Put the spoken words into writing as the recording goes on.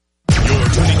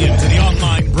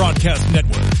broadcast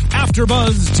network,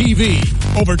 AfterBuzz TV.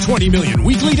 Over 20 million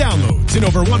weekly downloads in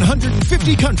over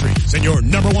 150 countries, and your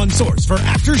number one source for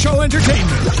after-show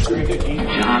entertainment.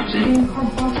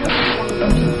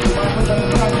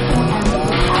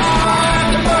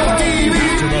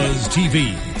 AfterBuzz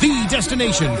TV, the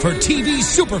destination for TV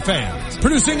superfans,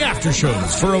 producing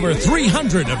aftershows for over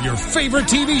 300 of your favorite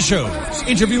TV shows,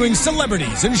 interviewing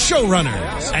celebrities and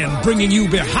showrunners, and bringing you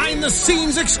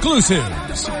behind-the-scenes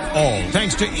exclusives. All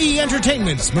thanks to E!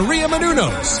 Entertainment's Maria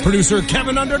Menounos, producer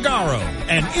Kevin Undergaro,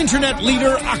 and internet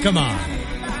leader Akamai.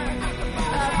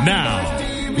 Now,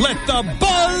 let the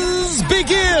buzz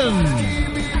begin!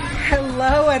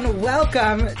 Hello and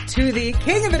welcome to the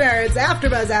King of the Nerds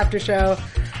AfterBuzz After Show.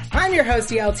 I'm your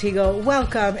host, E.L. Teagle.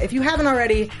 Welcome. If you haven't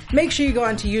already, make sure you go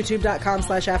onto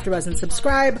youtube.com/AfterBuzz and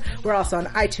subscribe. We're also on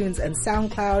iTunes and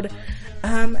SoundCloud.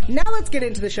 Now let's get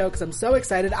into the show because I'm so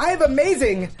excited. I have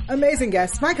amazing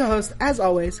guests. My co-host, as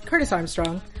always, Curtis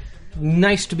Armstrong.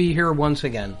 Nice to be here once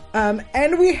again.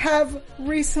 And we have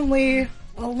recently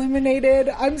eliminated,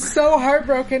 I'm so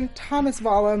heartbroken, Thomas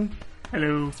Vollum.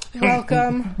 Hello.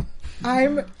 Welcome.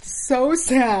 I'm so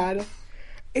sad.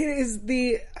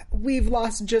 We've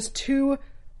lost just two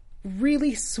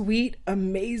really sweet,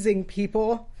 amazing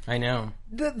people. I know.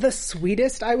 The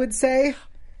sweetest, I would say.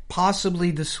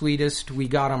 Possibly the sweetest. We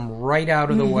got them right out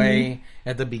of the way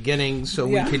at the beginning so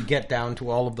we could get down to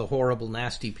all of the horrible,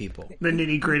 nasty people. The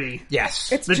nitty-gritty. Yes.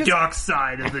 The dark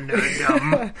side of the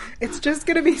nerddom. It's just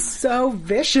going to be so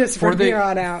vicious from here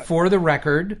on out. For the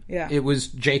record, Yeah. It was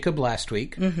Jacob last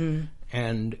week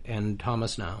and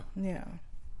Thomas now. Yeah.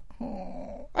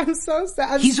 Oh, I'm so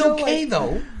sad. He's okay,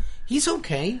 though. He's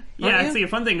okay. Yeah, actually, a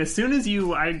fun thing. As soon as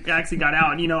I actually got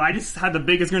out, I just had the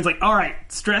biggest grin. It's like, all right,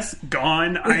 stress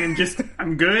gone. I'm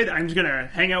good. I'm just gonna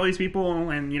hang out with these people,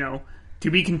 and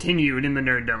to be continued in the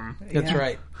nerddom. That's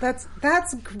right.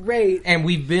 That's great. And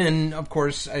we've been, of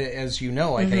course, as you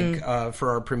know, I think,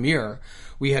 for our premiere,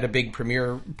 we had a big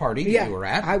premiere party that you were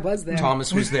at. I was there.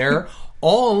 Thomas was there.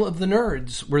 All of the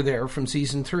nerds were there from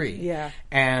season 3. Yeah.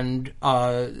 And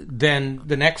then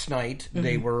the next night,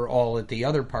 they were all at the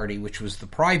other party, which was the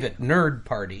private nerd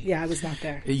party. Yeah, I was not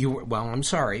there. Well, I'm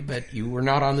sorry, but you were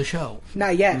not on the show.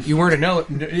 Not yet. You weren't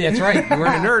that's right. You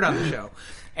weren't a nerd on the show.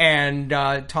 And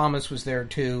Thomas was there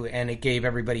too, and it gave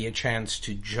everybody a chance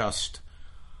to just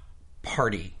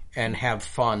party and have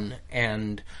fun,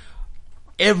 and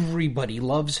everybody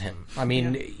loves him. I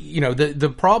mean,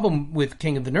 the problem with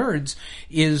King of the Nerds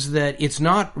is that it's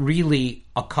not really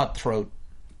a cutthroat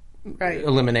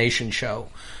elimination show.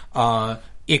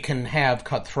 It can have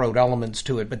cutthroat elements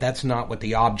to it, but that's not what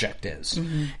the object is.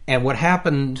 And what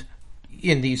happened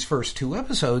in these first 2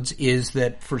 episodes is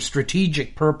that for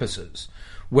strategic purposes,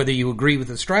 whether you agree with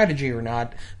the strategy or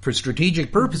not, for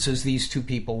strategic purposes, these 2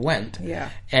 people went. Yeah.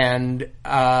 And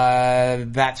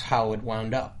that's how it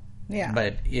wound up. Yeah.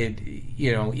 But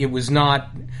it was not,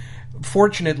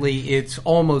 fortunately, it's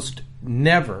almost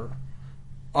never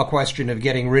a question of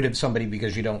getting rid of somebody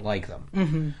because you don't like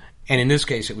them. And in this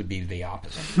case, it would be the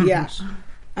opposite. Yeah.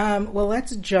 Well,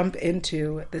 let's jump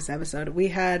into this episode. We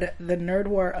had the Nerd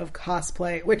War of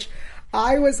Cosplay, which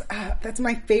that's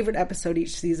my favorite episode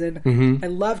each season. I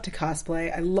love to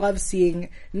cosplay. I love seeing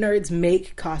nerds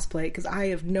make cosplay because I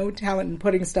have no talent in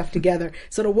putting stuff together.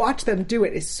 So to watch them do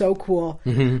it is so cool.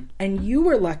 And you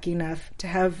were lucky enough to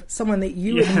have someone that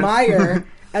you admire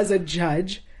as a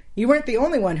judge. You weren't the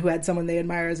only one who had someone they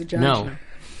admire as a judge. No.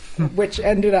 Which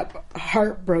ended up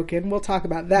heartbroken. We'll talk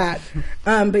about that.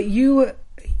 But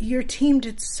your team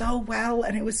did so well,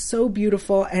 and it was so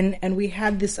beautiful. And we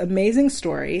had this amazing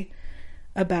story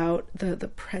about the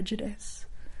prejudice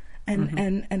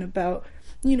and about,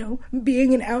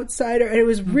 being an outsider. And it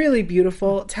was really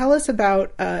beautiful. Tell us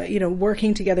about,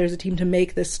 working together as a team to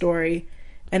make this story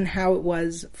and how it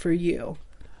was for you.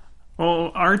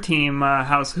 Well, our team,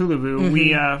 House Hulabu,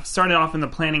 we started off in the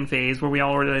planning phase where we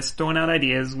all were just throwing out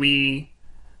ideas. We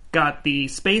got the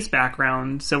space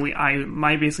background, so my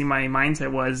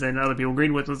mindset was, and other people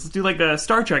agreed with, was let's do like a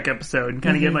Star Trek episode and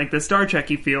kind of get like the Star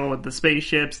Trek-y feel with the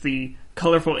spaceships, the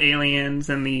colorful aliens,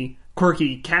 and the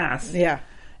quirky cast. Yeah.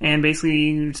 And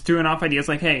basically just throwing off ideas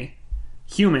like, hey,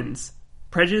 humans,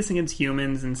 prejudice against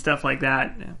humans and stuff like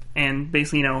that, and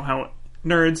basically, how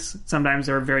nerds sometimes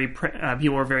are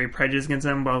people are very prejudiced against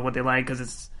them about what they like because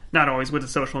it's not always with the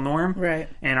social norm. Right.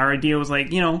 And our idea was like,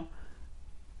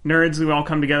 nerds, we all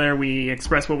come together, we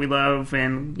express what we love,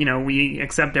 and, we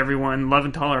accept everyone, love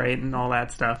and tolerate, and all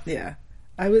that stuff. Yeah.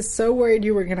 I was so worried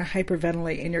you were going to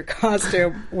hyperventilate in your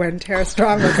costume when Tara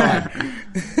Strong was on.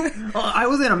 Well, I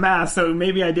was in a mask, so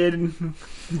maybe I did.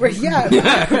 Yeah.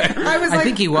 I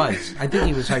think he was. I think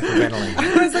he was hyperventilating.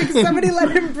 I was like, somebody let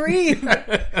him breathe.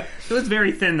 It was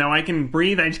very thin, though. I can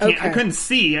breathe. I just can't. Okay. I couldn't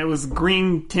see. It was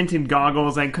green tinted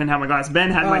goggles. I couldn't have my glasses.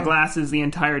 Ben had my glasses the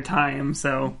entire time,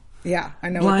 so Yeah, I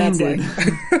know blinded. what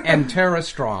that's like. And Tara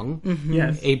Strong,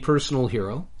 Yes, a personal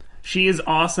hero. she is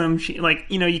awesome. She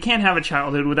you can't have a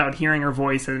childhood without hearing her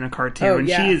voice in a cartoon.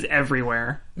 yeah. She is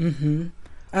everywhere.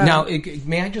 Now,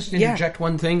 may I just interject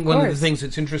one thing? One of the course. things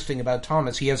that's interesting about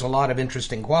Thomas, he has a lot of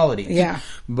interesting qualities. Yeah.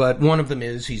 But one of them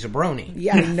is he's a brony.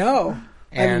 Yeah, I know.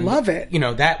 And, I love it.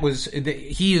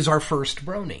 He is our first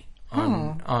brony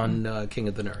on King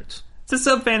of the Nerds. It's a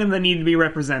sub fandom that needed to be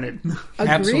represented. Agreed.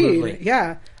 Absolutely.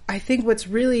 Yeah. I think what's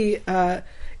really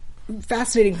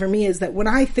fascinating for me is that when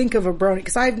I think of a brony,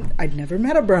 because I'd never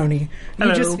met a brony.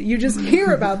 Hello. You just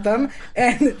hear about them,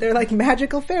 and they're like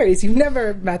magical fairies. You've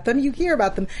never met them, you hear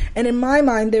about them. And in my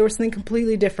mind, they were something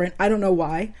completely different. I don't know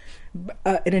why.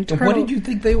 An internal, What did you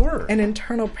think they were? An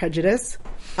internal prejudice.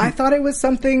 I thought it was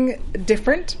something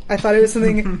different. I thought it was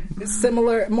something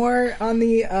similar, more on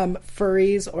the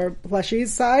furries or plushies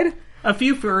side. A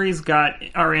few furries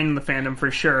are in the fandom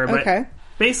for sure, but Okay.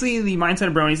 basically the mindset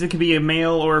of bronies, it could be a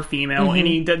male or a female,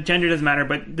 any gender doesn't matter,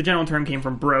 but the general term came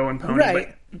from bro and pony,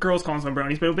 Right. but girls call them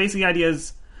bronies. But basically the idea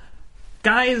is,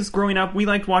 guys growing up, we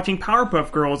liked watching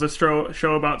Powerpuff Girls, a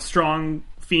show about strong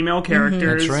female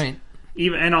characters. That's right.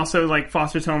 And also like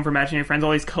Foster's Home for Imaginary Friends,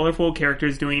 all these colorful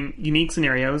characters doing unique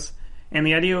scenarios. And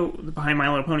the idea behind My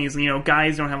Little Pony is,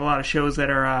 guys don't have a lot of shows that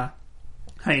are,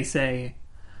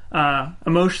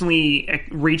 emotionally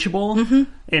reachable,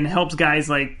 and helps guys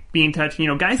be in touch.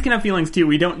 Guys can have feelings too.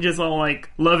 We don't just all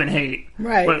love and hate,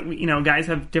 Right. But guys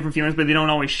have different feelings, but they don't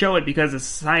always show it because of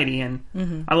society. And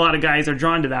a lot of guys are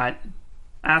drawn to that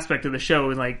aspect of the show,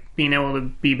 like being able to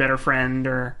be a better friend,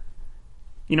 or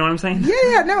you know what I'm saying?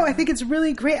 Yeah, no, I think it's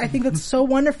really great. I think that's so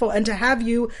wonderful, and to have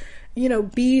you,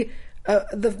 be I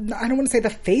don't want to say the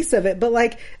face of it,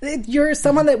 but you're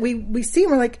someone that we see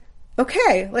and we're like,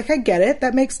 okay, I get it.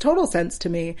 That makes total sense to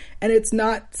me. And it's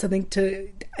not something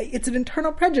it's an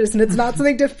internal prejudice, and it's not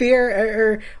something to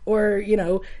fear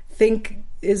or think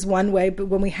is one way, but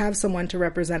when we have someone to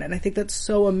represent it, and I think that's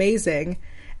so amazing.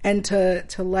 And to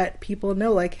let people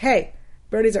know, hey,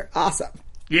 bronies are awesome.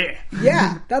 Yeah.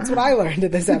 Yeah, that's what I learned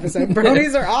in this episode.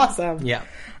 Bronies are awesome. Yeah.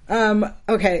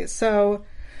 Okay, so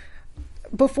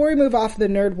before we move off the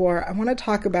nerd war, I want to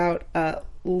talk about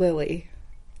Lily.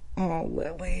 Oh,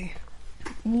 Lily.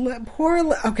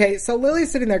 Okay, so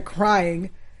Lily's sitting there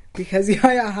crying because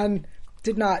Yaya Han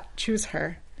did not choose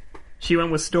her. She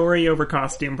went with story over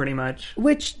costume, pretty much.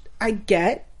 Which I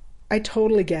get. I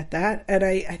totally get that. And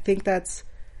I think that's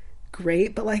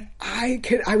great. But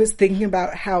I was thinking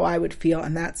about how I would feel,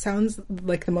 and that sounds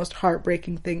like the most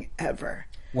heartbreaking thing ever.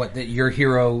 What, that your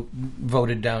hero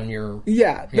voted down your...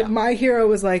 Yeah, but my hero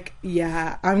was like,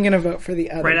 yeah, I'm going to vote for the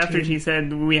other Right team. after she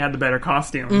said we had the better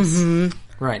costumes.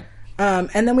 Right. And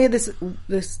then we had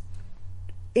this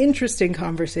interesting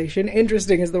conversation.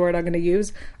 Interesting is the word I'm going to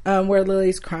use, where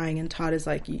Lily's crying and Todd is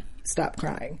like, stop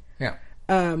crying. Yeah.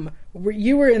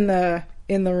 You were in the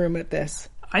room at this.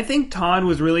 I think Todd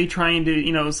was really trying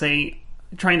to,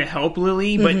 trying to help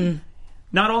Lily, but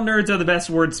not all nerds are the best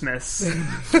wordsmiths.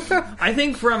 I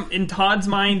think in Todd's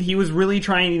mind, he was really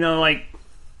trying,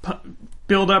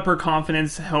 build up her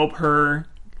confidence, help her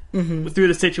through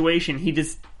the situation. He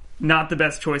just, not the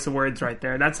best choice of words right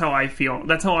there. That's how I feel.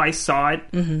 That's how I saw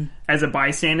it as a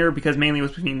bystander, because mainly it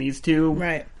was between these two.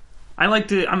 Right. I'm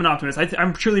an optimist.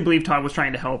 I truly believe Todd was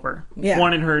trying to help her. Yeah.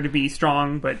 Wanted her to be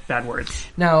strong, but bad words.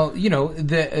 Now,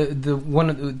 the one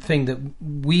of the thing that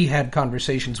we had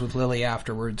conversations with Lily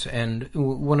afterwards, and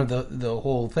one of the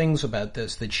whole things about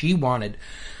this that she wanted,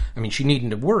 I mean, she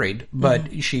needn't have worried,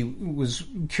 but she was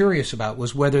curious about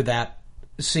was whether that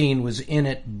scene was in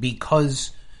it because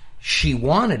she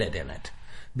wanted it in it.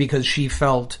 Because she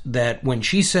felt that when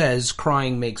she says,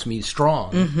 crying makes me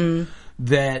strong,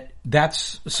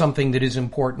 that's something that is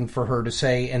important for her to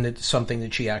say, and it's something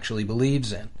that she actually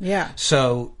believes in. Yeah.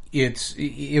 So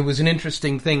it was an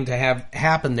interesting thing to have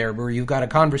happen there, where you've got a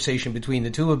conversation between the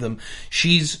two of them.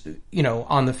 She's,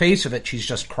 on the face of it, she's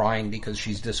just crying because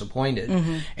she's disappointed.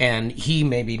 And he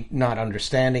maybe not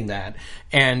understanding that.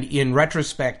 And in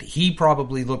retrospect, he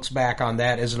probably looks back on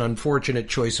that as an unfortunate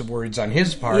choice of words on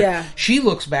his part. Yeah. She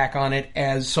looks back on it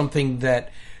as something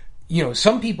that,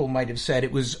 some people might have said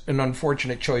it was an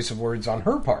unfortunate choice of words on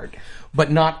her part,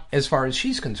 but not as far as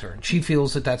she's concerned. She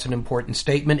feels that that's an important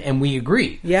statement, and we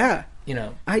agree. Yeah. You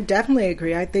know, I definitely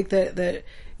agree. I think that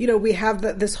we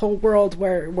have this whole world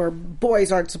where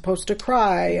boys aren't supposed to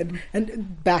cry,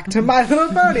 and back to My Little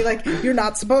Pony, like, you're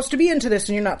not supposed to be into this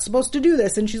and you're not supposed to do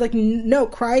this. And she's like, no,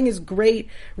 crying is great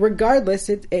regardless.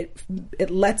 It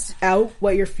lets out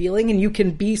what you're feeling and you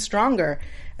can be stronger.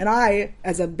 And I,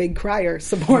 as a big crier,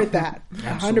 support that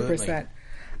 100%.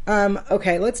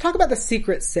 Okay, let's talk about the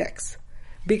Secret Six.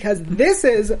 Because this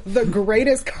is the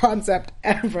greatest concept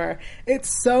ever.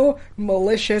 It's so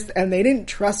malicious, and they didn't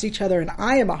trust each other, and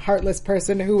I am a heartless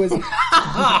person who was...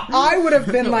 I would have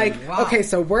been like, okay,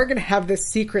 so we're going to have this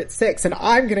Secret Six, and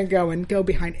I'm going to go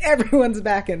behind everyone's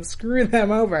back and screw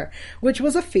them over. Which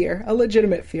was a fear, a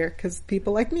legitimate fear, because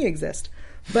people like me exist.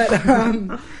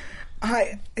 But,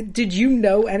 did you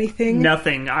know anything?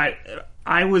 Nothing.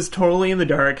 I was totally in the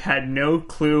dark, had no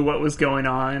clue what was going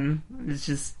on. It's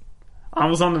just... I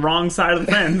was on the wrong side of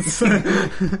the fence.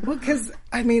 Well,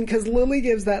 because Lily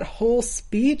gives that whole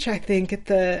speech, I think, at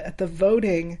the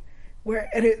voting,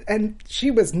 and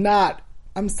she was not.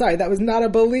 I'm sorry, that was not a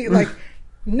belief. Like,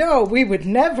 no, we would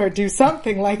never do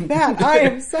something like that. I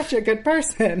am such a good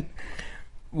person.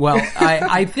 Well,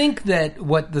 I think that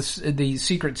what the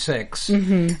Secret Six,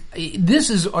 this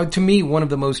is, to me, one of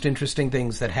the most interesting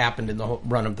things that happened in the whole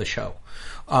run of the show,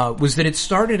 was that it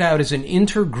started out as an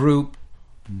intergroup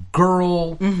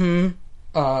girl, connection,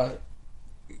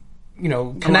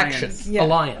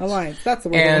 alliance. That's the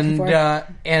word I'm looking for.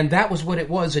 And that was what it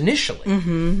was initially.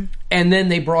 And then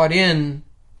they brought in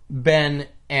Ben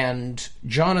and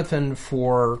Jonathan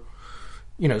for,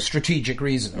 strategic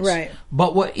reasons. Right.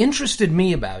 But what interested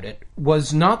me about it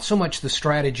was not so much the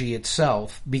strategy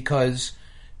itself, because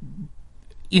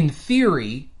in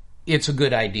theory, it's a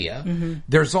good idea.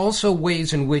 There's also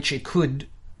ways in which it could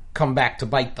come back to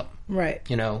bite them. Right.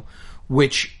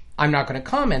 Which I'm not going to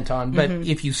comment on, but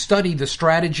if you study the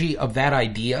strategy of that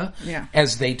idea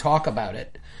as they talk about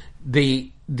it,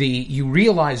 you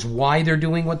realize why they're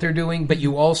doing what they're doing, but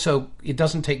you also, it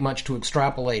doesn't take much to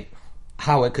extrapolate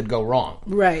how it could go wrong.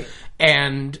 Right.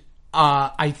 And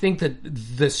I think that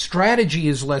the strategy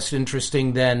is less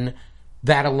interesting than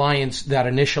that alliance, that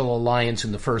initial alliance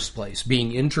in the first place,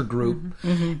 being intergroup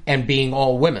and being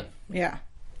all women. Yeah.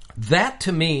 That,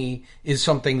 to me, is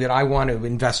something that I want to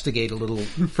investigate a little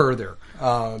further,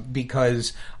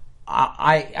 because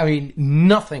I mean,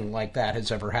 nothing like that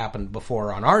has ever happened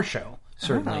before on our show,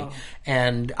 certainly. Oh.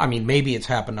 And, I mean, maybe it's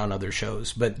happened on other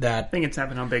shows, but that... I think it's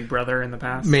happened on Big Brother in the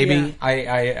past. Maybe.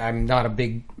 Yeah. I'm not a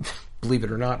big... believe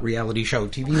it or not, reality show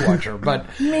TV watcher, but...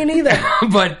 Me neither.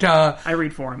 But, I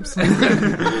read forums.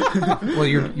 Well,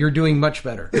 you're doing much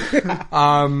better. But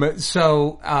I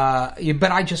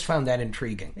just found that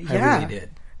intriguing. Yeah. I really did.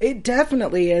 It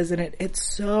definitely is, and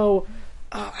it's so...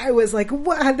 I was like,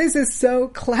 wow, this is so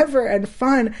clever and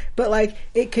fun, but, like,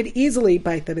 it could easily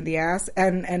bite them in the ass,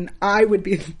 and I would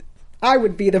be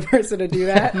the person to do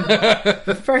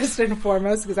that, first and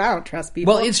foremost, because I don't trust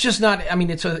people. Well, it's just not... I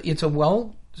mean, it's a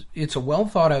well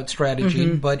thought out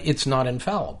strategy, but it's not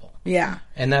infallible. Yeah.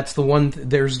 And that's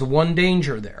there's the one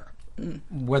danger there.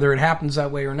 Whether it happens that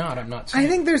way or not, I'm not saying. I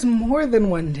think there's more than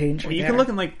one danger. Well, you can look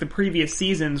in like the previous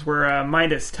seasons where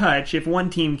Midas Touch, if one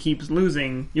team keeps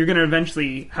losing, you're going to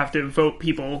eventually have to vote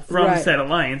people from said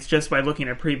alliance just by looking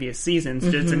at previous seasons.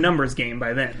 It's a numbers game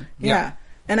by then. Yeah.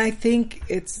 And I think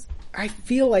I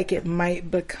feel like it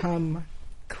might become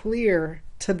clear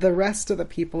to the rest of the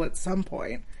people at some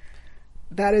point.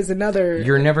 That is another...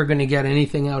 You're never going to get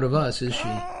anything out of us, is she?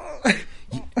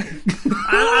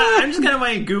 I'm just kind of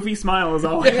my goofy smile as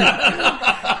always.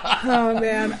 Oh,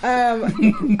 man.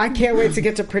 I can't wait to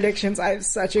get to predictions. I have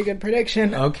such a good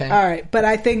prediction. Okay. All right. But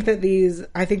I think that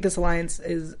I think this alliance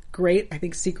is great. I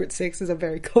think Secret Six is a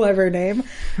very clever name.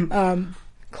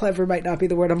 Clever might not be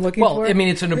the word I'm looking for. Well, I mean,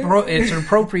 it's an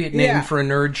appropriate name for a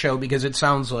nerd show because it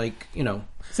sounds like,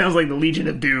 Sounds like the Legion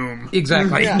of Doom.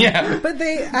 Exactly. Yeah. But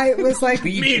I was like...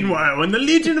 Meanwhile, in the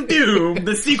Legion of Doom,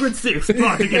 the Secret Six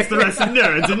plot against the rest of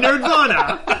nerds in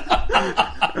Nerdvana.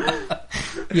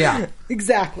 Yeah.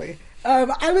 Exactly.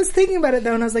 I was thinking about it,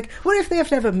 though, and I was like, what if they have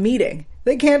to have a meeting?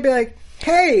 They can't be like,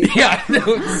 hey,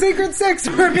 Secret Six,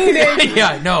 we're meeting.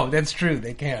 Yeah, no, that's true.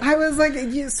 They can't. I was like,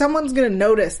 someone's going to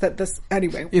notice that this...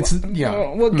 Anyway,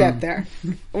 we'll get there.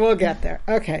 We'll get there.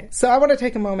 Okay, so I want to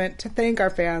take a moment to thank our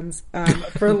fans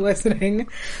for listening.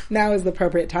 Now is the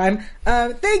appropriate time.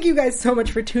 Thank you guys so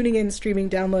much for tuning in, streaming,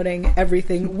 downloading,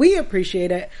 everything. We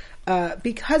appreciate it.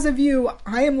 Because of you,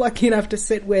 I am lucky enough to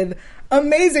sit with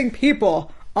amazing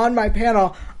people on my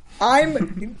panel.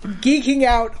 I'm geeking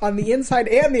out on the inside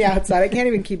and the outside. I can't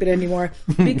even keep it anymore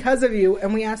because of you.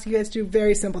 And we ask you guys to do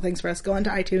very simple things for us. Go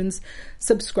onto iTunes,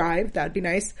 subscribe. That'd be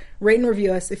nice. Rate and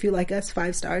review us if you like us.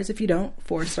 5 stars. If you don't,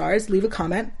 4 stars. Leave a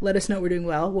comment. Let us know what we're doing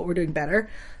well, what we're doing better,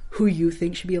 who you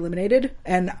think should be eliminated.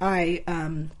 And I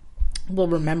will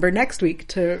remember next week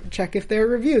to check if there are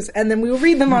reviews. And then we will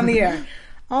read them on the air.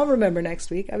 I'll remember next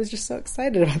week. I was just so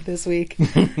excited about this week.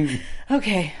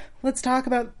 Okay, let's talk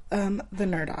about the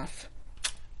Nerd Off.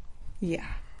 Yeah.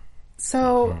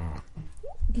 So,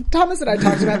 Thomas and I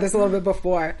talked about this a little bit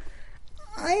before.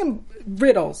 I am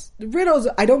riddles. Riddles,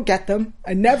 I don't get them.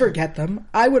 I never get them.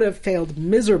 I would have failed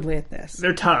miserably at this.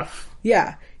 They're tough.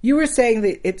 Yeah. You were saying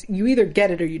that you either get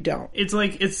it or you don't. It's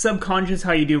like, it's subconscious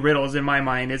how you do riddles in my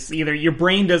mind. It's either your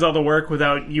brain does all the work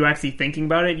without you actually thinking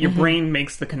about it. Your brain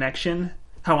makes the connection.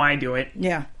 How I do it.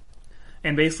 Yeah.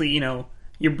 And basically,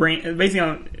 your brain,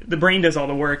 the brain does all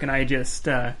the work and I just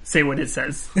say what it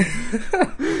says.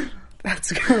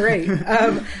 That's great.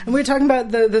 And we were talking about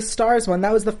the stars one.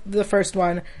 That was the first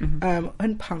one.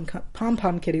 And Pom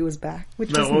Pom Kitty was back.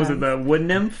 Which was what was it, the wood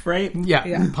nymph, right?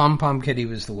 Yeah. Pom Pom Kitty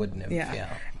was the wood nymph.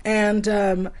 Yeah.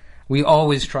 And we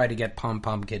always try to get Pom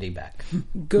Pom Kitty back.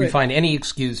 Good. We find any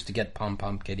excuse to get Pom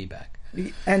Pom Kitty back.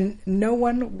 And no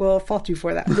one will fault you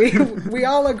for that. We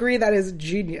all agree that is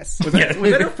genius. Was that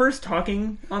her first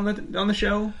talking on the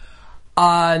show?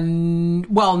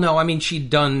 Well, no. I mean, she'd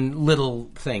done little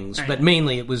things, but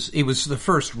mainly it was the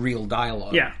first real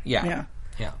dialogue. Yeah.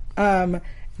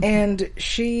 And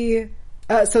she,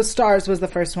 so Stars was the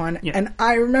first one, and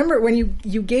I remember when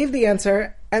you gave the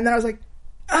answer, and then I was like,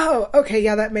 oh, okay,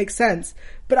 yeah, that makes sense.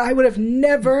 But I would have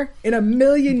never in a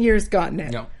million years gotten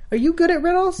it. No. Are you good at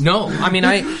riddles? No. I mean,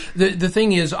 the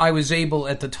thing is, I was able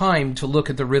at the time to look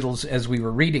at the riddles as we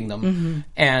were reading them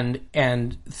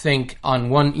and think on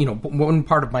one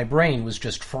part of my brain was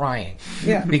just frying.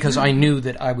 Yeah. Because I knew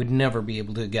that I would never be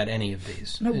able to get any of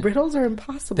these. No, riddles are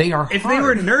impossible. They are hard. If they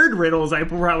were nerd riddles, I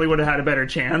probably would have had a better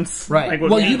chance. Right. Like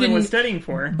what Caitlin was studying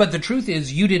for. But the truth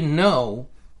is, you didn't know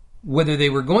whether they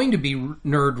were going to be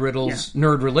nerd riddles,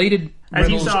 nerd-related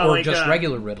riddles, or just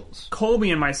regular riddles.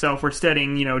 Colby and myself were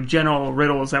studying, general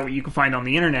riddles that you can find on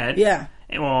the internet. Yeah.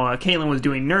 Well, Caitlin was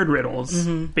doing nerd riddles.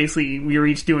 Basically, we were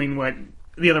each doing what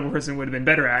the other person would have been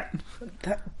better at.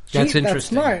 That's interesting. That's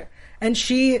smart. And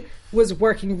she was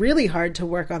working really hard to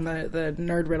work on the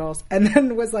nerd riddles, and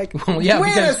then was like, wait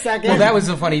a second. Well, that was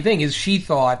the funny thing, is she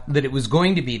thought that it was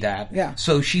going to be that, yeah.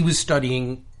 So she was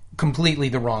studying completely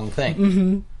the wrong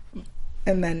thing.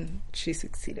 And then she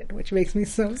succeeded, which makes me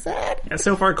so sad. Yeah,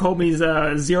 so far, Colby's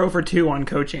 0 for 2 on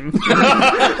coaching. He's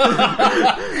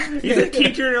a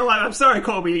teacher in your life. I'm sorry,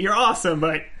 Colby, you're awesome,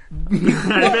 but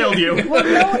I failed you. Well,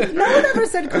 no one ever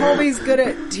said Colby's good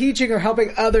at teaching or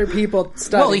helping other people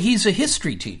study. Well, he's a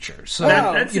history teacher, so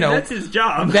that's his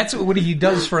job. That's what he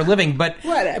does for a living. But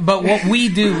what we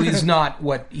do is not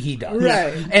what he does.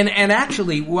 Right. And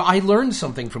actually, I learned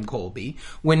something from Colby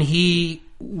when he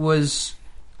was.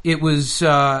 It was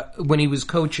when he was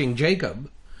coaching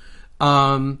Jacob.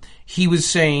 He was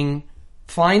saying,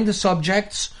 find the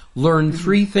subjects, learn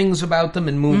 3 things about them,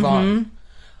 and move on.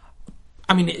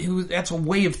 I mean, that's a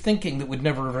way of thinking that would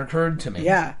never have occurred to me.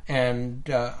 Yeah. And,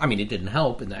 it didn't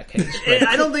help in that case. But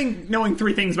I don't think knowing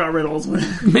 3 things about riddles would...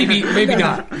 maybe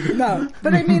not. No.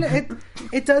 But I mean,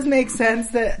 it does make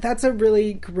sense that's a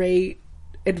really great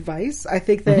advice. I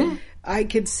think that I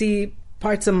could see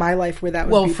parts of my life where that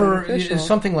would be beneficial. For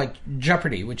something like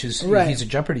Jeopardy, which is he's a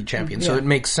Jeopardy champion, so it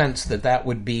makes sense that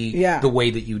would be the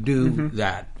way that you do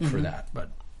that for that.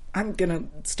 But I'm gonna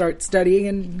start studying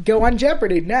and go on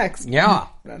Jeopardy next. Yeah,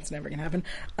 that's never gonna happen.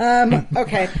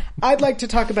 Okay, I'd like to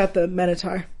talk about the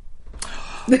Minotaur.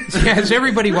 Yes,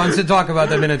 everybody wants to talk about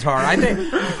the Minotaur. I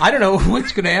don't know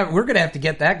what's going to happen. We're going to have to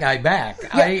get that guy back.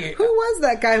 Yeah, who was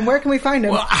that guy, and where can we find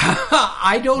him? Well,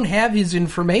 I don't have his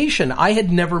information. I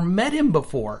had never met him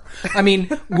before. I mean,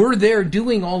 we're there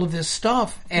doing all of this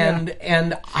stuff, and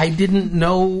I didn't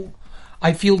know.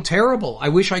 I feel terrible. I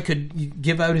wish I could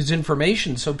give out his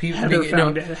information so people.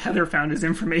 Heather found his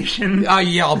information.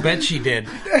 Yeah, I'll bet she did.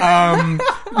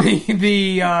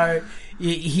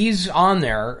 He's on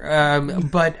there,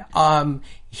 but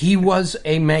he was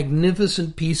a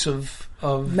magnificent piece of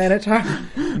Minotaur.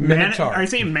 Minotaur. Are you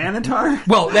saying Manotar?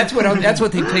 Well, that's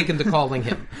what they've taken to calling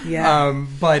him. Yeah.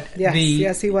 But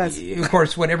yes, he was. Of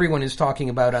course, what everyone is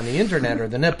talking about on the internet are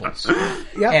the nipples.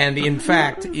 Yep. And in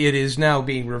fact, it is now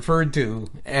being referred to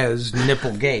as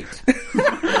Nipplegate.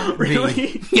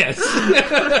 Really? Yes.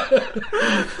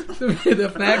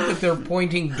 The fact that they're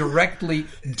pointing directly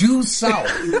due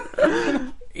south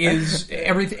is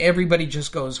everybody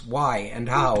just goes, why and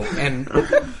how? And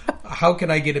how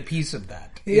can I get a piece of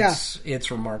that? Yeah.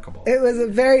 It's remarkable. It was a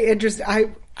very interesting.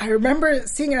 I remember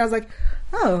seeing it. I was like,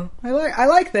 oh, I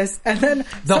like this. And then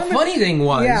the funny thing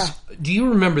was, yeah. do you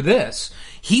remember this?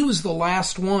 He was the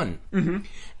last one,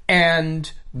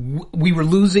 and we were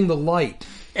losing the light.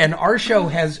 And our show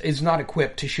is not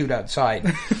equipped to shoot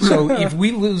outside. So if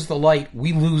we lose the light,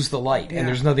 we lose the light. And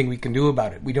there's nothing we can do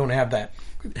about it. We don't have that.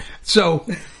 So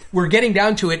we're getting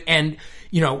down to it. And,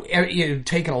 it had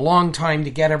taken a long time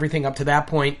to get everything up to that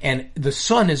point. And the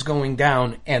sun is going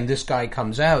down. And this guy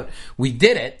comes out. We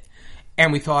did it.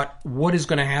 And we thought, what is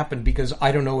going to happen? Because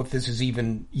I don't know if this is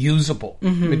even usable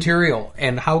material.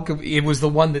 And it was the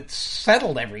one that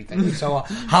settled everything. So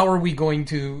how are we going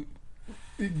to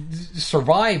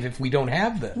survive if we don't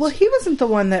have this? Well, he wasn't the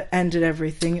one that ended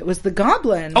everything. It was the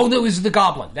goblin. Oh, no, it was the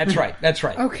goblin. That's right. That's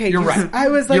right. Okay, you're right. I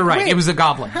was like, you're right. wait, it was the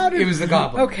goblin. It was the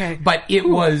goblin. Okay, but it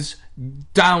was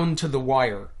down to the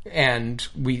wire, and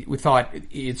we thought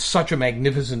it's such a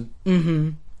magnificent.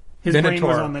 His Minotaur. brain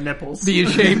was on the nipples. Be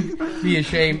ashamed.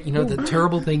 The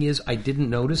terrible thing is, I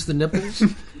didn't notice the nipples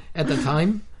at the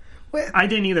time. I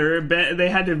didn't either. They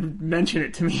had to mention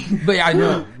it to me. But I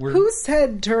know. Who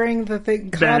said during the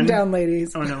thing, calm down,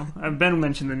 ladies? Oh, no. Ben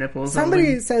mentioned the nipples.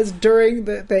 Somebody says during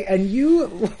the thing, and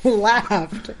you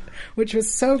laughed, which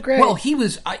was so great. Well, he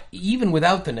was, even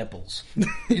without the nipples,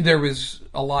 there was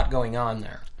a lot going on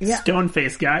there. Yeah.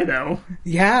 Stone-faced guy, though.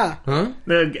 Yeah. Huh?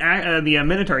 The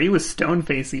Minotaur, he was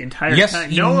stone-faced the entire time. Yes,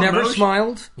 he no never emotion.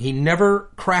 smiled. He never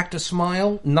cracked a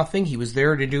smile. Nothing. He was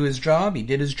there to do his job. He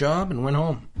did his job and went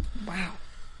home. Wow.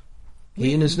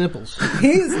 He and his nipples.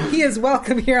 He is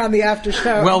welcome here on the after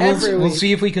show. Well, every we'll week.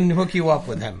 see if we can hook you up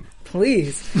with him.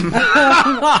 Please.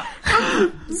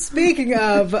 Speaking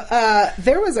of,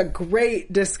 there was a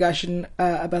great discussion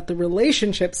about the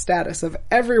relationship status of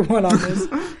everyone on this.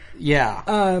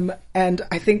 Yeah. And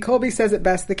I think Colby says it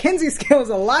best. The Kinsey scale is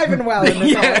alive and well in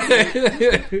this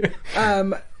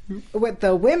house. With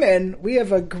the women, we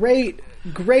have a great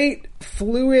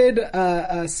fluid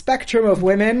spectrum of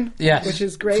women. Yes. Which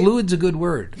is great. Fluid's a good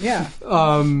word. Yeah.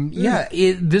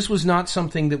 This was not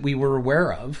something that we were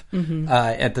aware of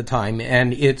at the time,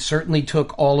 and it certainly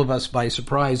took all of us by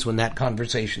surprise when that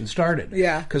conversation started.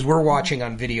 Yeah. Because we're watching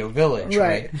on Video Village,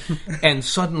 Right. And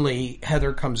suddenly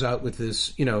Heather comes out with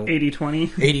this, 80-20.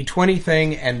 80-20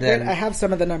 thing, and then... I have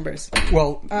some of the numbers.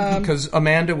 Well, because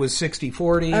Amanda was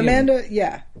 60-40. Amanda,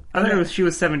 yeah. I thought she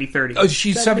was 70-30. Oh,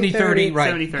 she's 70-30,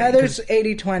 right. 70-30. Heather's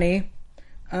 80-20.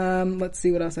 Let's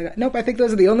see what else I got. Nope, I think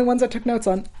those are the only ones I took notes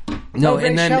on. No,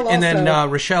 and Rachel then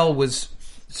Rochelle was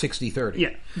 60-30. Yeah,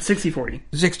 60-40.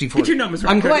 60-40. Get your numbers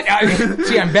right. I'm glad.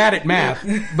 I'm bad at math,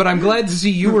 but I'm glad to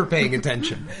see you were paying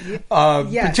attention.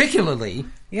 Yes. Particularly.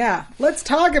 Yeah, let's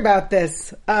talk about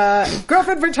this.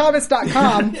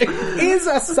 Girlfriendforthomas.com is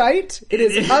a site. It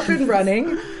is up and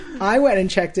running. I went and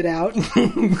checked it out.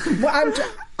 Well,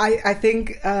 I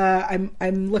think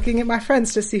I'm looking at my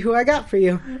friends to see who I got for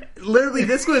you. Literally,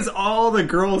 this was all the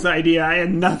girls' idea. I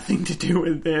had nothing to do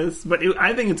with this, but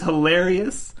I think it's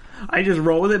hilarious. I just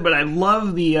roll with it, but I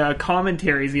love the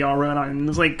commentaries y'all wrote on. It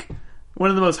was like one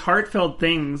of the most heartfelt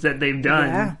things that they've done.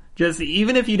 Yeah. Just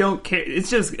even if you don't care,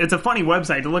 it's a funny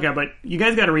website to look at, but you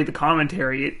guys got to read the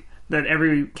commentary that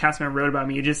every cast member wrote about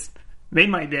me. It just made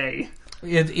my day.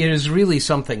 It is really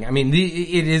something. I mean,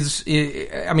 it is.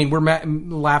 We're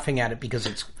laughing at it because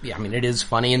it's. Yeah, I mean, it is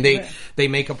funny, and they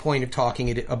make a point of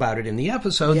talking about it in the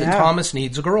episode that Thomas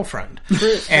needs a girlfriend,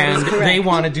 and they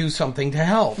want to do something to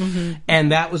help,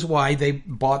 and that was why they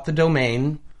bought the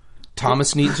domain.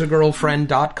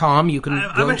 ThomasNeedsAGirlfriend.com. You can go to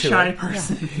it. I'm a shy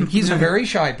person. He's a very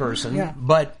shy person,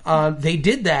 but they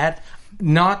did that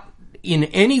not in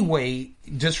any way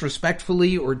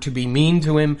disrespectfully or to be mean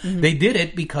to him. They did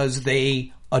it because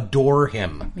they adore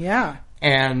him. Yeah.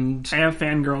 And I have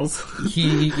fangirls.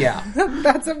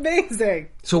 That's amazing.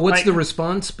 So what's the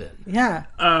response been? Yeah.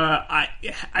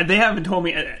 They haven't told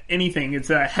me anything. It's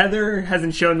Heather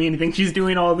hasn't shown me anything. She's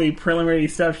doing all the preliminary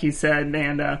stuff, she said,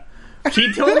 and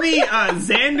she told me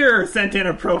Xander sent in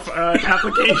a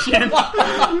application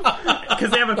because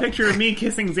they have a picture of me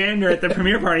kissing Xander at the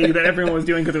premiere party that everyone was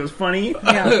doing because it was funny.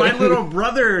 Yeah. My little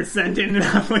brother sent in an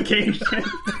application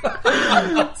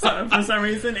for some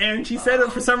reason, and she said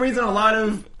that for some reason a lot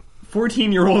of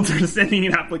 14-year-olds are sending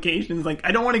in applications like,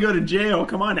 I don't want to go to jail.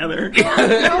 Come on, Heather.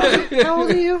 How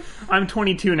old are you? I'm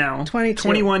 22 now. 22.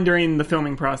 21 during the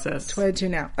filming process. 22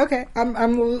 now. Okay.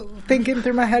 I'm thinking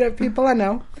through my head of people I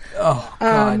know. Oh,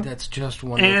 God, that's just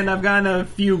wonderful. And I've gotten a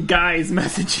few guys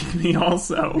messaging me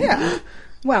also. Yeah.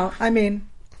 Well, I mean,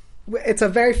 It's a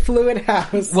very fluid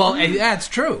house. Well, that's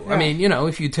true. I mean,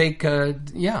 if you take,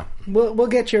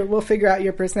 we'll figure out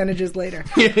your percentages later.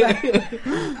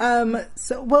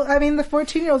 So, I mean, the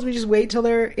 14-year-olds, we just wait till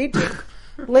they're 18.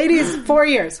 Ladies, 4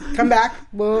 years. Come back.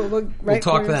 We'll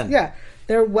talk then. Yeah.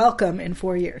 They're welcome in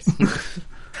 4 years.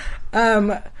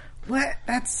 That's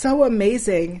so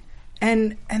amazing.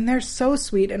 And they're so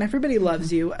sweet, and everybody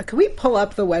loves you. Can we pull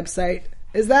up the website?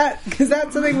 Is that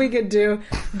something we could do?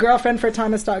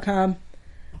 Girlfriendforthomas.com.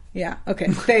 Yeah. Okay.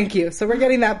 Thank you. So we're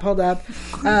getting that pulled up.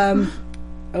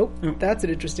 That's an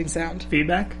interesting sound.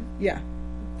 Feedback? Yeah.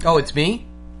 Oh, it's me?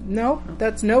 No,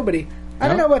 that's nobody. I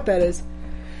don't know what that is.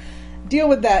 Deal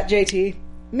with that, JT.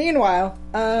 Meanwhile,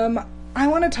 I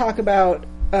want to talk about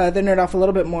the Nerd Off a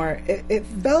little bit more. It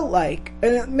felt like,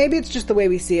 and maybe it's just the way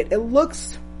we see it,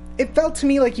 it felt to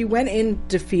me like you went in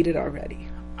defeated already.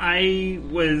 I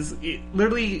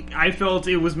felt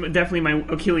it was definitely my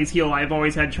Achilles heel. I've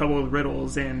always had trouble with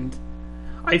riddles, and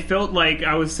I felt like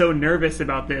I was so nervous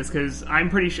about this because I'm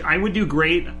pretty sure I would do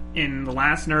great in the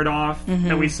last Nerd Off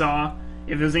that we saw.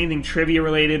 If there's anything trivia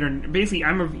related, or basically,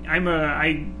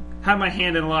 I have my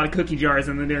hand in a lot of cookie jars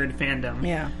in the nerd fandom.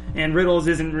 Yeah. And riddles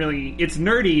isn't really, it's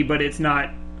nerdy, but it's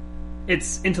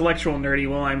intellectual nerdy,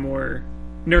 while I'm more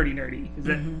nerdy. Is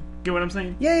that, get what I'm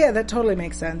saying? Yeah, that totally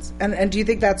makes sense. And do you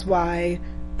think that's why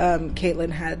Caitlin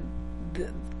had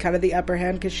kind of the upper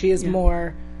hand? Because she is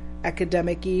more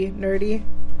academic-y, nerdy?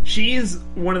 She is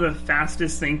one of the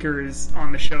fastest thinkers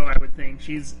on the show, I would think.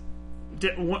 She's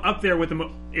up there with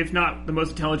if not the most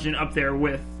intelligent, up there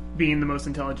with being the most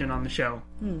intelligent on the show.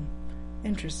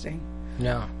 Interesting.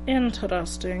 Yeah.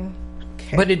 Interesting.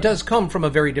 Okay. But it does come from a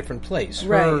very different place.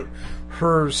 Right.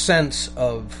 Her sense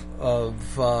of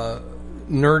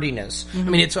nerdiness. I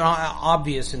mean, it's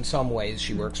obvious in some ways.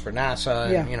 She works for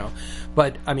NASA, and,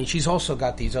 but I mean, she's also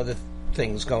got these other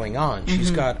things going on.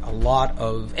 She's got a lot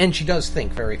of, and she does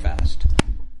think very fast.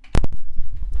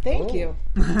 Thank you.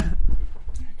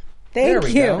 There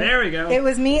we go. There we go. It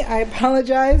was me. I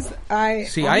apologize.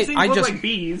 See, I just like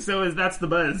bees, so that's the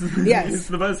buzz. Yes, it's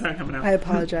the buzz coming out. I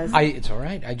apologize. It's all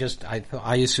right. I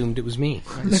assumed it was me.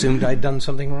 I assumed I'd done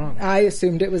something wrong. I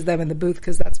assumed it was them in the booth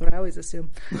because that's what I always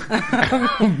assume. So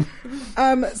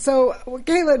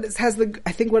Caitlin has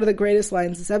I think one of the greatest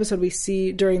lines this episode we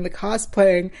see during the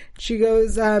cosplaying. She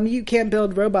goes, "You can't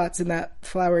build robots in that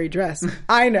flowery dress."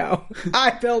 I know. I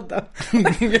build them.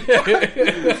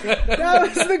 That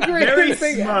was the greatest. Very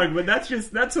thing. smug, but that's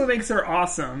what makes her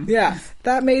awesome. Yeah,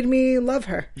 that made me love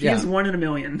her. She's one in a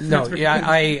million. No,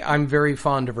 I'm very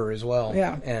fond of her as well.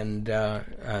 Yeah, and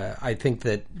I think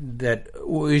that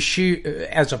she,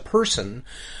 as a person,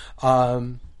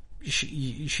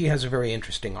 she has a very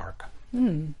interesting arc.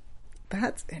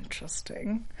 That's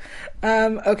interesting.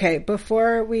 Okay,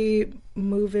 before we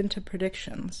move into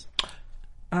predictions,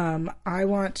 I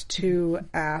want to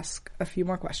ask a few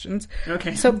more questions.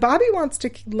 Okay. So Bobby wants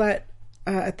to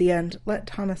at the end, let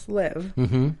Thomas live.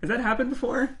 Mm-hmm. Has that happened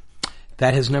before?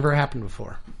 That has never happened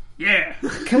before. Yeah.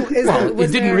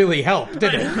 It didn't really help,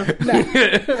 did it?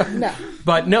 No.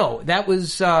 But no, that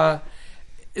was...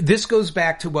 this goes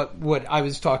back to what I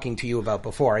was talking to you about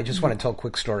before. I just want to tell a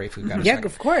quick story if we've got a second. Yeah,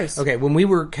 of course. Okay, when we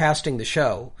were casting the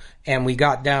show and we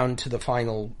got down to the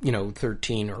final,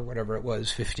 13 or whatever it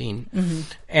was, 15,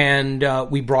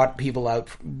 and we brought people out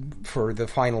for the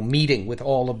final meeting with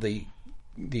all of the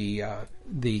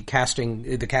casting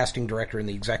director and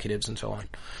the executives and so on.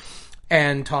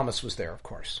 And Thomas was there, of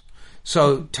course.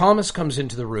 So Thomas comes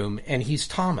into the room, and he's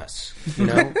Thomas,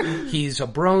 He's a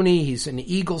brony, he's an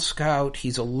Eagle Scout,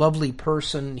 he's a lovely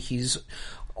person, he's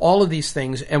all of these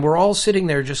things, and we're all sitting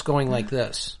there just going like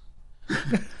this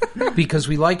because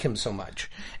we like him so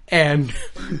much. And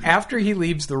after he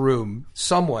leaves the room,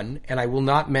 someone, and I will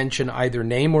not mention either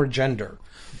name or gender,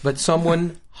 but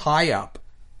someone high up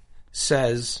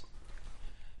says,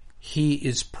 "He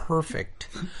is perfect,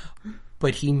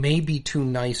 but he may be too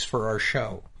nice for our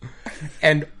show."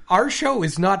 And our show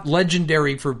is not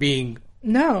legendary for being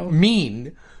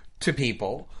mean to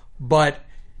people, but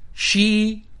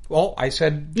I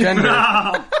said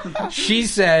gender. She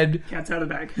said... Cat's out of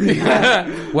the bag.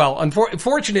 Well,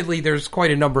 unfortunately, there's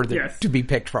quite a number to be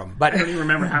picked from. But I don't even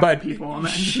remember half the people on that.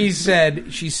 She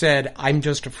said, "I'm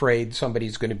just afraid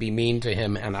somebody's going to be mean to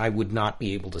him, and I would not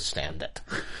be able to stand it."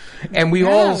 And we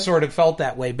all sort of felt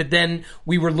that way. But then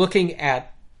we were looking at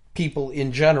people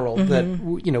in general that,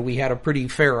 we had a pretty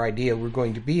fair idea we're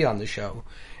going to be on the show.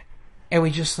 And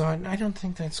we just thought, I don't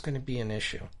think that's going to be an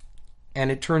issue.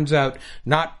 And it turns out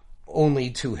not only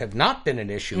to have not been an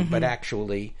issue, but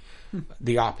actually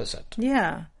the opposite.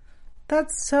 Yeah.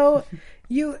 That's so...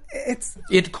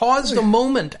 It caused a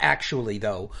moment, actually,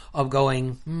 though, of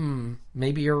going,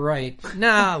 maybe you're right.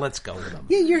 Nah, let's go with them.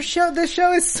 Yeah, the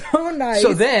show is so nice.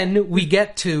 So then we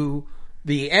get to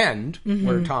the end,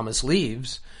 where Thomas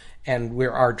leaves, and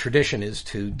where our tradition is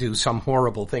to do some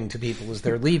horrible thing to people as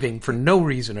they're leaving for no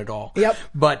reason at all. Yep.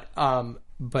 But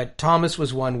Thomas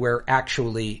was one where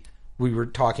actually we were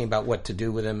talking about what to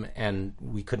do with him, and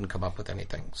we couldn't come up with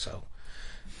anything. So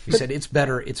we said it's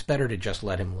better to just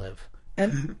let him live.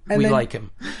 And we then, like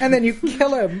him. And then you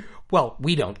kill him. Well,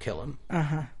 we don't kill him.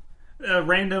 A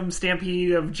random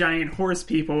stampede of giant horse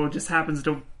people just happens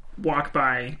to walk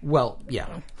by. Well,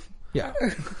 yeah.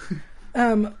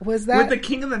 Was that... With the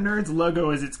King of the Nerds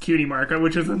logo as its cutie marker,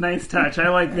 which was a nice touch. I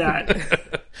like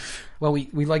that. Well,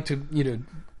 we like to,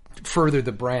 further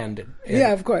the brand.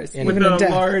 Yeah, of course. With the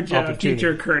large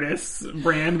Future Curtis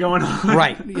brand going on.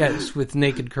 Right, yes, with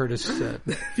Naked Curtis.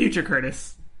 Future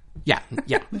Curtis. Yeah,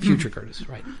 Future Curtis,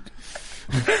 right.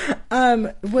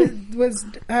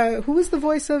 Who was the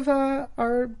voice of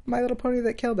our My Little Pony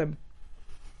that killed him?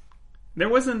 There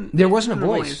wasn't a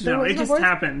voice. No, it just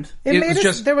happened.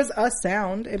 There was a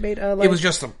sound. It made a... it was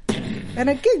just a... And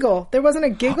a giggle. There wasn't a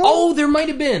giggle? Oh, there might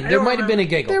have been. There might have been a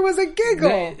giggle. There was a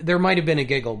giggle. There might have been a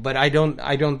giggle, but I don't... It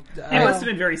must have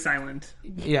been very silent.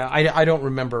 Yeah, I don't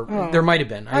remember. There might have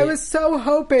been. I was so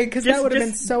hoping, because that would have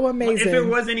been so amazing. If it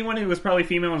was anyone who was probably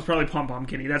female, it was probably Pom Pom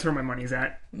Kitty. That's where my money's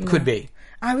at. Could be.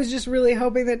 I was just really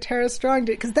hoping that Tara Strong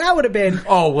did, because that would have been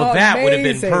that would have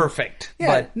been perfect.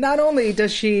 Yeah, but not only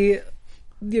does she...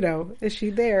 is she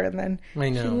there, and then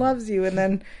she loves you, and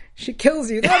then she kills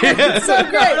you. That would have been so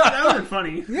great. That would have been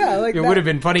funny. Yeah, like it would have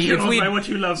been funny if we by what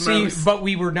you love most. But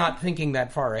we were not thinking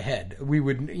that far ahead. We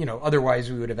would, otherwise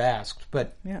we would have asked.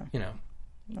 But No.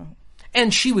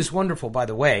 And she was wonderful, by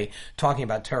the way. Talking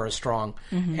about Tara Strong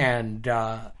and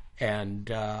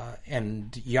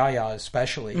Yaya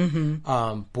especially.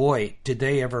 Boy, did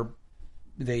they ever.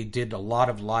 They did a lot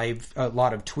of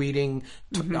tweeting.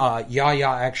 Yaya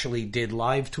actually did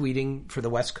live tweeting for the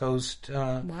West Coast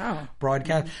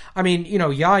broadcast. I mean,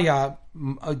 Yaya,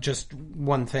 just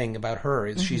one thing about her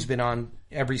is she's been on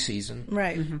every season.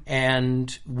 Right.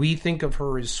 And we think of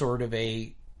her as sort of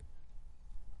a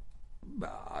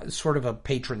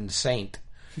patron saint.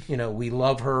 We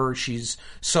love her. She's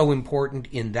so important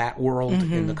in that world,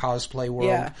 in the cosplay world.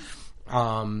 Yeah.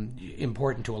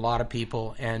 Important to a lot of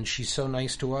people, and she's so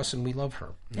nice to us, and we love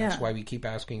her. And that's why we keep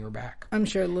asking her back. I'm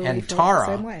sure Lily and felt Tara,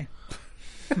 the same way.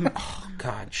 Oh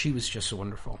God, she was just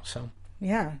wonderful. So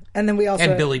yeah, and then we also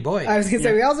and Billy Boyd. I was going to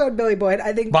say we also had Billy Boyd.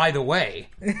 I think. By the way,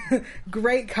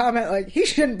 great comment. Like he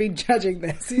shouldn't be judging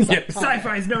this. He's like,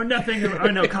 sci-fi's know nothing.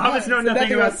 Comics know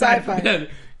nothing about sci-fi.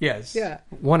 Yes. Yeah.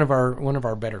 One of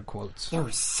our better quotes.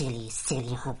 You silly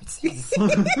hobbits.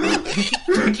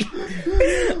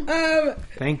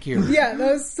 Thank you. Yeah,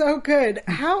 that was so good.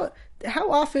 How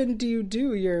often do you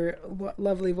do your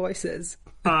lovely voices?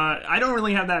 I don't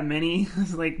really have that many,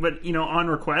 but on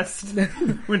request.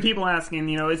 When people asking,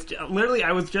 it's literally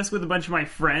I was just with a bunch of my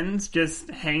friends, just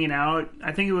hanging out.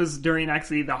 I think it was during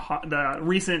actually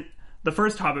the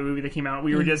first Hobbit movie that came out.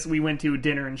 We went to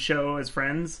dinner and show as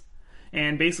friends.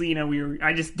 And basically,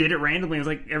 I just did it randomly. It was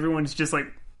like everyone's just like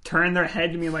turned their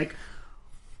head to me like,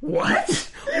 what?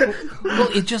 Well,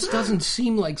 it just doesn't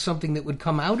seem like something that would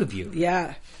come out of you.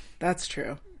 Yeah, that's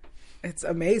true. It's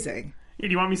amazing. Yeah,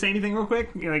 do you want me to say anything real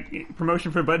quick? Like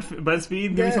promotion for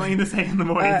BuzzFeed? Give me something to say in the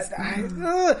voice.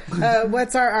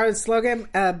 What's our slogan?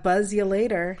 Buzz you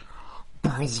later.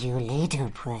 Buzz you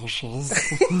later, precious.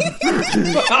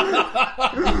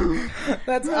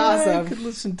 That's awesome. I could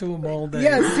listen to them all day.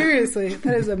 Yeah, seriously,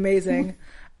 that is amazing.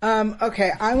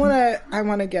 Okay, I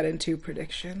want to get into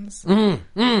predictions.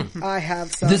 I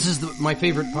have some. This is my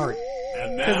favorite part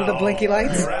because of the blinky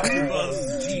lights.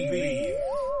 Buzz TV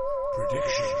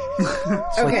predictions.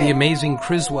 It's like the amazing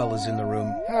Criswell is in the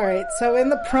room. All right, so in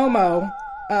the promo.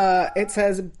 It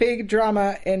says big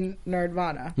drama in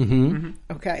Nerdvana.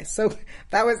 Okay, so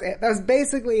that was it. That was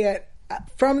basically it.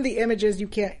 From the images, you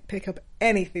can't pick up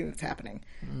anything that's happening.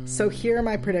 So here are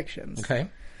my predictions. Okay.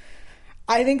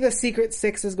 I think the Secret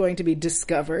Six is going to be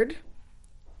discovered.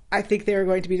 I think they are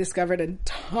going to be discovered, and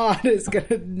Todd is going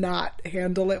to not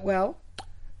handle it well.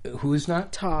 Who is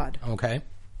not? Todd. Okay.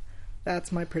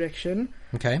 That's my prediction.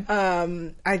 Okay.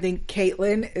 I think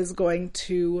Caitlin is going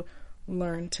to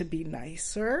learn to be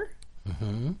nicer.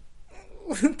 To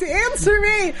answer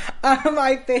me,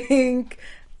 I think.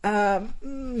 I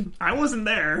wasn't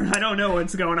there. I don't know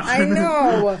what's going on. I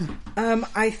know.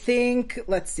 I think.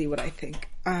 Let's see what I think.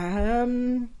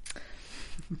 I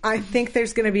think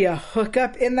there's going to be a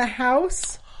hookup in the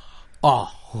house. A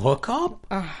hookup?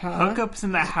 Hookups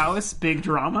in the house, big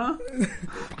drama.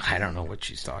 I don't know what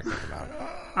she's talking about.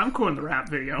 I'm cool in the rap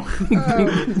video.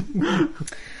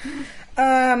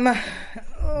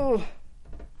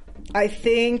 I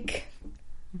think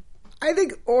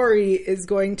Ori is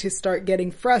going to start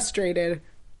getting frustrated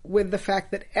with the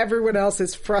fact that everyone else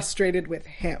is frustrated with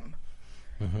him.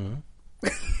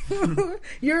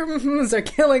 Your mms are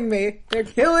killing me. They're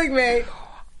killing me.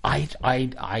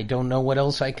 I don't know what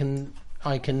else I can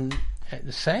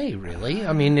say, really.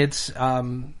 I mean, it's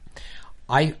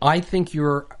I think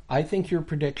your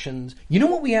predictions. You know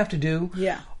what we have to do?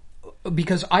 Yeah.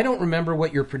 Because I don't remember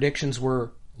what your predictions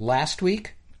were last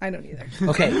week. I don't either.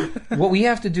 Okay. What we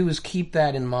have to do is keep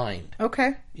that in mind.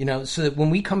 Okay. You know, so that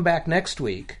when we come back next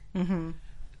week,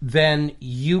 then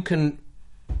you can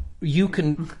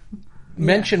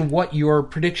mention what your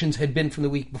predictions had been from the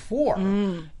week before,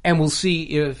 and we'll see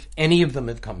if any of them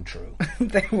have come true.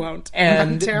 They won't.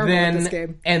 And I'm terrible at this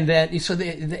game. And then, so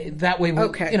that way,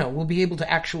 we'll, we'll be able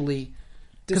to actually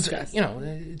discuss.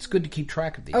 It's good to keep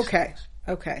track of these. Okay. things.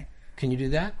 Okay. Can you do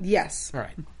that? Yes. All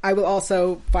right. I will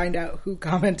also find out who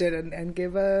commented and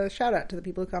give a shout out to the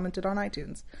people who commented on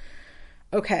iTunes.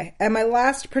 Okay. And my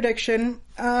last prediction,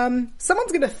 someone's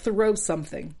going to throw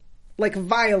something, like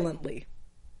violently.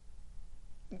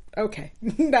 Okay.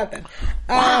 Nothing.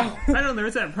 I don't know,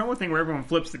 there's that promo thing where everyone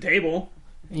flips the table.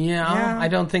 Yeah, I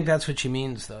don't think that's what she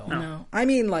means, though. No. I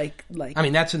mean, like. I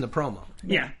mean, that's in the promo.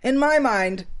 Yeah. In my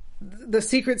mind, the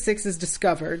Secret Six is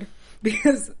discovered.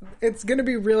 Because it's going to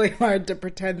be really hard to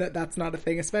pretend that that's not a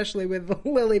thing, especially with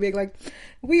Lily being like,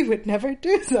 we would never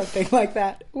do something like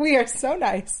that. We are so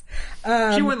nice.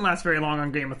 She wouldn't last very long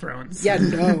on Game of Thrones. Yeah,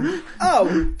 no. Oh,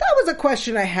 that was a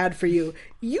question I had for you.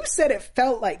 You said it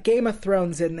felt like Game of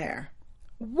Thrones in there.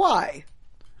 Why?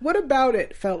 What about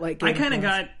it felt like Game of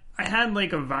Thrones? I had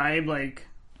like a vibe, like,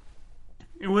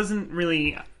 it wasn't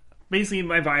really... Basically,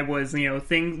 my vibe was,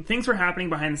 things were happening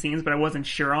behind the scenes, but I wasn't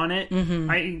sure on it.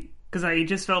 Because I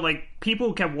just felt like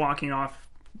people kept walking off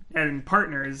and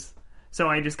partners, so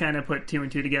I just kind of put two and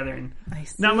two together, and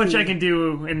not much I can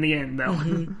do in the end,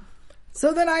 though.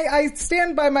 So then I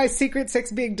stand by my Secret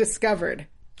Six being discovered.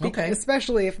 Okay.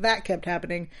 Especially if that kept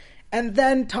happening. And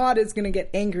then Todd is going to get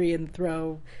angry and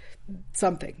throw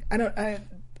something.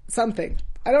 Something.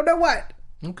 I don't know what.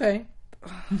 Okay.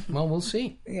 Well, we'll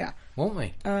see. Yeah. Won't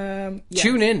we? Yes.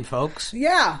 Tune in, folks.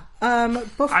 Yeah. I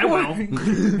will.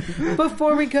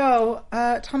 Before we go,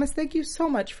 Thomas, thank you so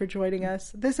much for joining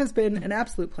us. This has been an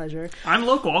absolute pleasure. I'm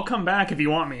local. I'll come back if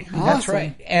you want me. Awesome. That's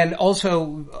right. And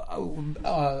also,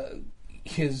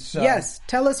 his... yes.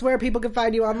 Tell us where people can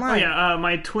find you online. Oh, yeah.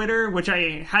 My Twitter, which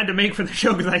I had to make for the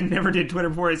show because I never did Twitter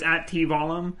before, is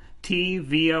 @TVollum.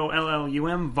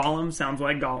 TVOLLUM. Vollum sounds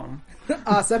like Gollum.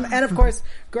 Awesome. And of course,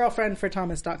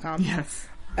 girlfriendforthomas.com. Yes.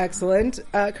 Excellent.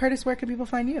 Curtis, where can people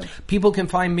find you? People can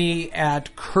find me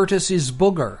at Curtis is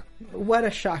Booger. What a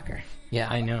shocker. Yeah,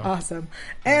 I know. Awesome.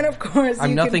 And of course,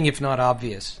 I'm nothing if not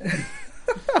obvious.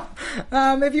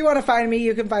 If you want to find me,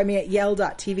 you can find me at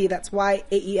yell.tv. That's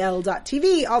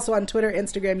YAEL.tv. Also on Twitter,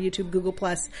 Instagram, YouTube, Google+,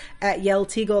 at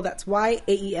YellTeagle. That's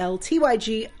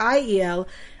YAELTYGIEL.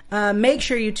 Make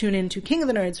sure you tune in to King of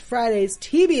the Nerds Fridays,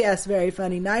 TBS, very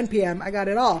funny, 9 p.m. I got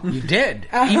it all. You did.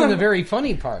 Even the very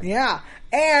funny part. Yeah.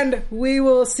 And we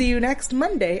will see you next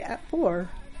Monday at 4.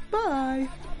 Bye.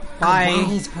 Bye.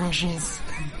 Goodbye, precious.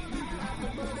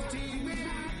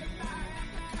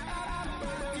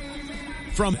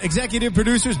 From executive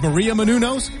producers Maria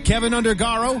Menounos, Kevin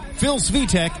Undergaro, Phil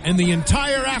Svitek, and the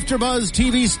entire AfterBuzz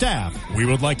TV staff, we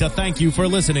would like to thank you for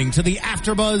listening to the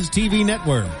AfterBuzz TV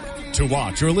network. To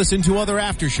watch or listen to other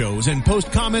after shows and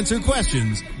post comments or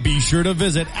questions, be sure to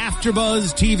visit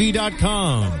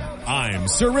AfterBuzzTV.com. I'm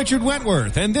Sir Richard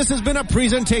Wentworth, and this has been a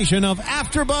presentation of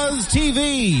AfterBuzz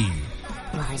TV.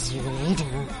 Buzz you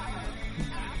later.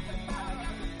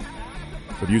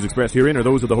 The views expressed herein are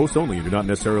those of the hosts only and do not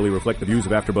necessarily reflect the views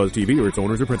of AfterBuzz TV or its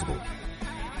owners or principals.